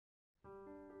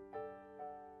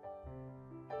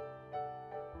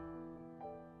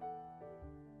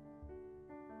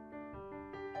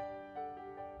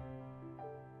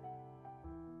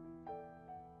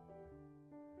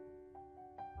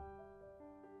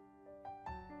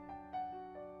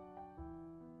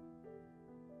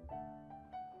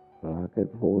Like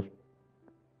at Fourth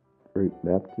Street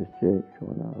Baptist Church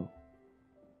when I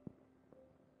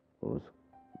was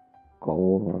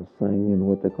called, I was singing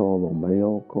what they call a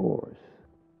male chorus.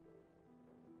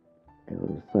 It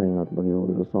was singing, I think it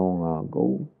was a song, I'll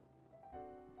go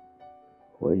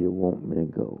where you want me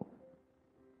to go.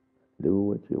 Do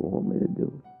what you want me to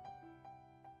do.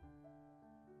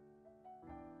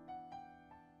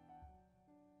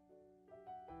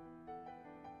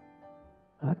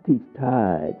 I teach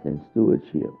tithes and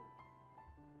stewardship,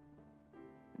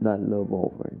 not love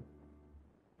offering.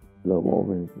 Love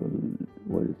offering is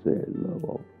what it says, love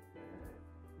offering.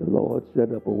 The Lord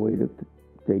set up a way to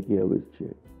take care of His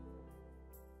church.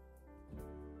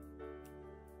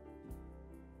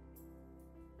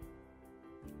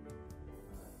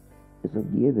 It's a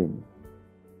giving.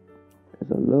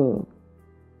 It's a love.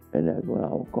 And that's what I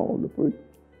was called to preach.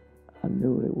 I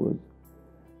knew it was.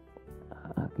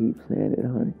 I keep saying it,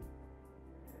 honey.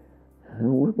 I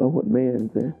don't worry about what man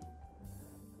says.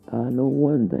 I know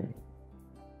one thing,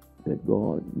 that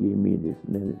God gave me this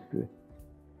ministry.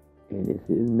 And it's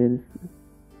His ministry.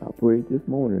 I prayed this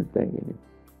morning thanking Him.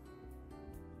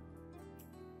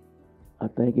 I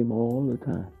thank Him all the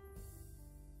time.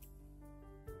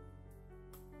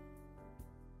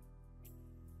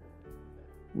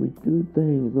 We do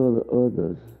things for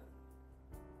others.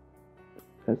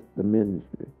 That's the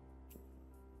ministry.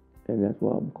 And that's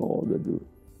what I'm called to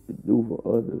do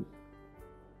for others.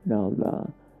 Now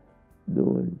I'm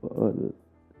doing for others.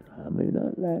 I may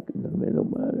not lack, I may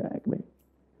nobody lack me.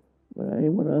 But I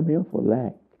ain't what I'm here for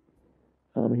lack.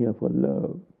 I'm here for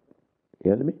love.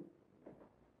 You hear me?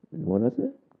 What I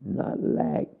said? Not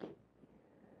lack.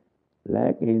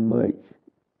 Lack ain't much.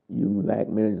 You can lack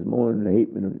me this morning and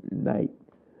hate me at night.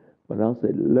 But I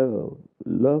said love.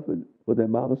 Love is what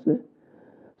that Bible said.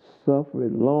 Suffer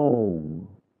it long.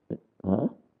 Huh?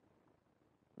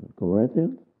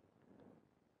 Corinthians?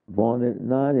 Vaunt it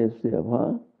not itself,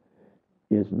 huh?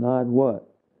 It's not what?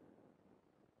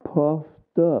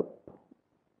 Puffed up.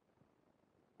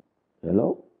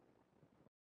 Hello?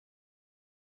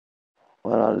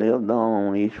 Well, I lived down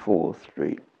on East 4th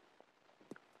Street.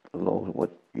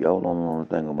 What y'all don't know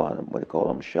anything about it, but they call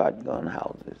them shotgun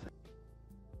houses.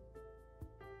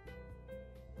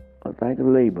 I think of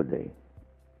Labor Day.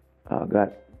 I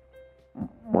got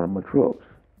one of my trucks.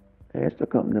 I asked the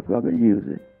company if I could use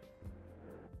it.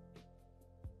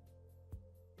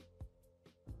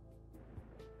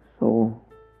 So,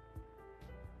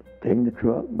 taking the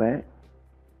truck back,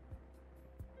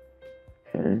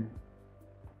 and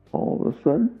all of a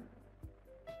sudden,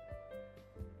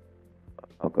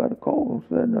 I got a call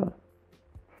and said,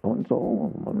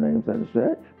 so-and-so, my name's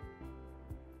such.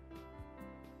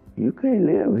 You can't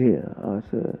live here. I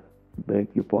said, beg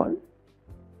your pardon?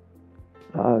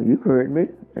 You heard me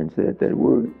and said that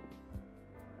word.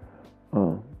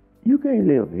 You can't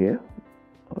live here.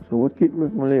 So what keeps me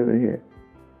from living here?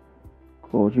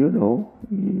 Because you know,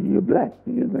 you're black.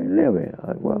 You can't live here. I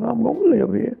said, well, I'm going to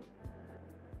live here.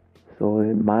 So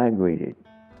they migrated.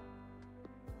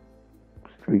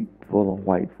 Street full of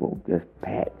white folk, just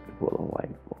packed full of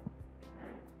white folk.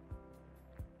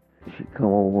 She come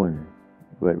over and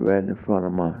right in front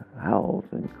of my house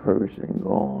and curse and go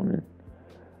on and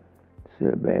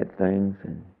said bad things.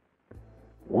 And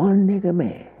one nigga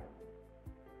man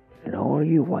and all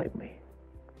you white men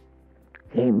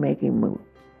can't make him move.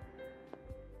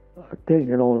 I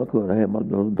taken it all I could. I had my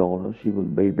little daughter. She was a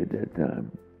baby at that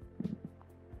time.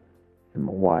 And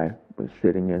my wife was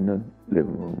sitting in the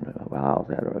living room. Our house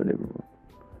had her living room.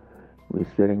 We were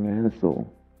sitting there, so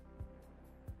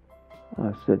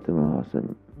I said to her, I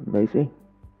said, Macy,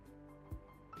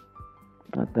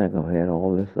 I think I've had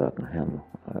all this I can handle.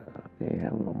 I can't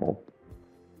handle no more.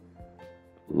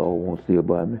 The Lord won't see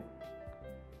about me,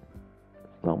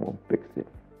 so I'm going to fix it.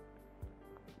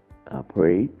 I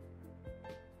prayed,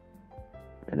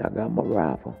 and I got my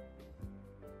rifle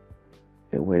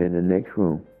and went in the next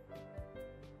room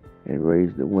and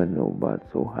raised the window about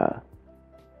so high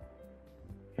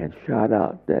and shot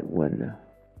out that window.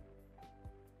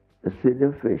 The city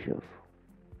officials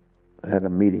had a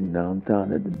meeting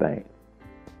downtown at the bank.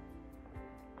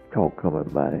 Talk coming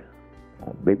about it.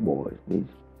 Big boys, these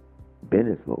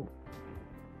business folks.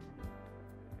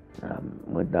 I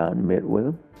went down and met with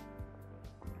them.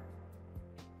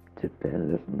 Sit there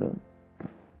and listen to them.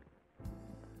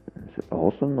 And I said,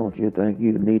 Austin, don't you think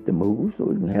you need to move so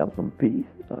we can have some peace?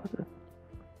 I said,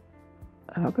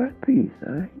 I got peace.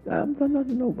 I haven't done nothing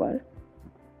to nobody.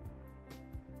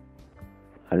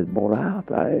 I just bought a house.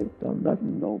 I ain't done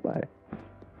nothing to nobody.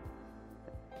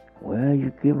 Well, you're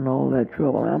giving all that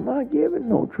trouble. I'm not giving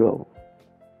no trouble.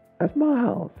 That's my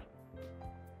house.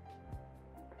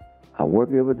 I work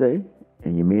every day,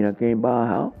 and you mean I can't buy a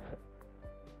house?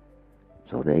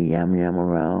 So they yam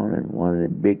around, and one of the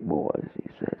big boys, he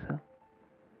says,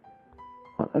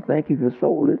 well, I think if you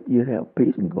sold it, you'd have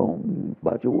peace and go on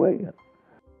about your way.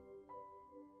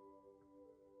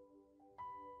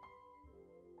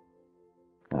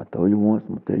 I told you once,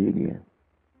 I'm going to tell you again.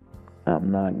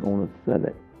 I'm not going to sell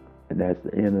it. And that's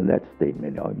the end of that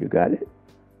statement. Oh, you got it?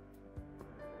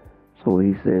 So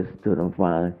he says to them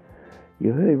finally,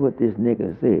 you heard what this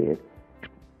nigga said.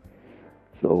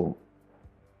 So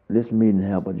this meeting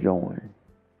have a join.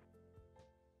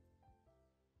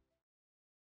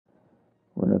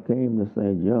 When I came to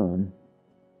St. John,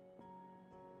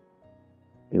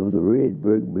 it was a red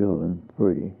brick building,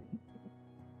 pretty,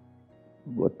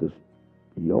 but the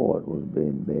yard was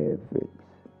being bad fixed.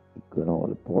 You couldn't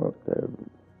hardly park there,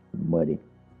 muddy.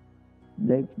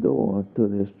 Next door to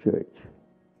this church,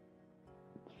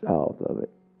 south of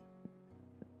it,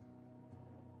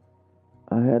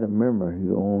 I had a member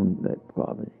who owned that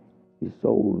property. He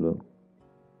sold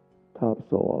the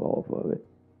topsoil off of it,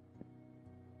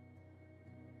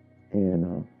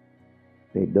 and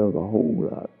they dug a hole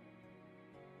out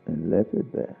and left it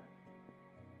there.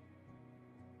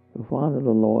 So finally the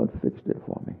Lord fixed it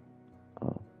for me.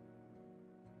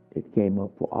 It came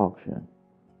up for auction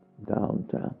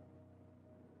downtown.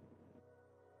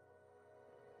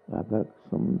 I got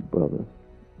some brothers,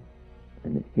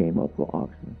 and it came up for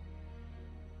auction.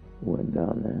 Went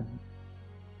down there,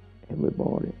 and we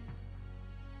bought it.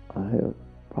 I had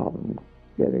a problem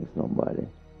getting somebody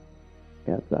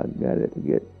after I got it to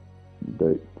get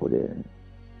dirt put in.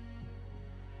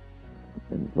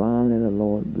 And finally the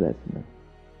Lord blessed me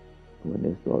when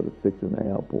they started fixing the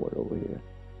airport over here,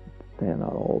 tearing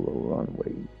out all the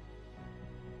runways.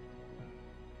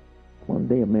 One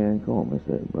day a man called me and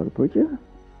said, Brother Preacher,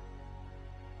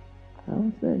 I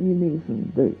understand you need some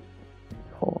dirt.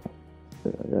 Oh, I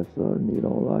said, yes sir, I need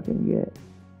all I can get.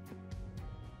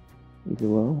 He said,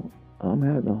 well, I'm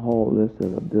having to haul this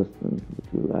at a distance,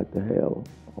 but you like to have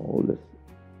all this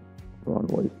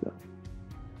runway stuff.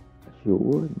 I sure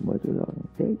would, as much as I can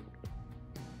take.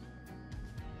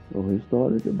 So he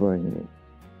started to bring it.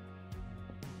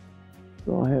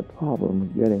 So I had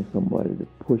problems getting somebody to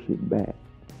push it back.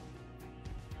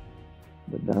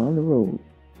 But down the road,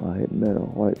 I had met a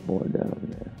white boy down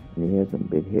there, and he had some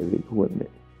big heavy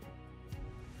equipment.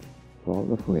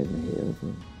 Called a friend of his,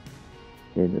 and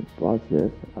in the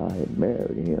process, I had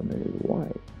married him and his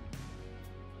wife.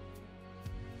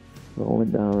 So I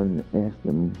went down and asked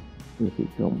him if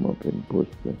he'd come up and push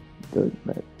the dirt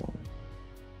back for me.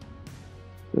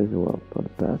 So he said, well,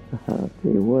 Pastor, I'll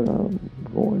tell you what, I'm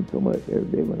going so much every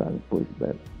day when I can push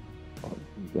back.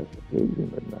 Just occasionally,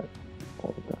 but not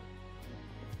all the time.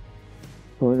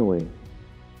 So anyway,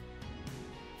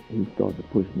 he started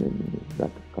pushing it, and it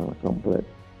got kind of complex.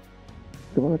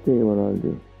 So I'll tell you what I'll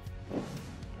do.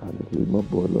 I'll just leave my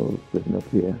boiler sitting up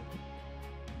here.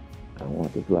 I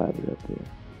want to drive it up here.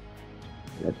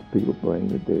 Let the people bring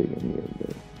the dirt in here.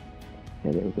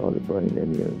 And they was all bringing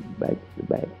in here back to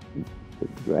back, the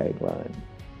drag line.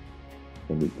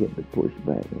 And he kept it pushed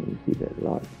back, and you see that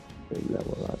lot, they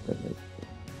level out there.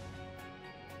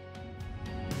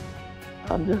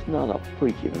 I'm just not a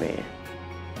preaching man.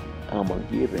 I'm a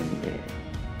giving man.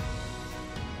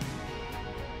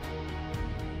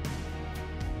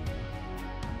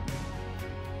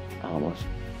 I'm a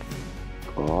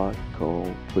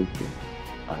God-called preacher.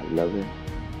 I love him.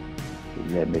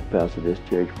 He let me pastor this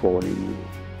church 40 years.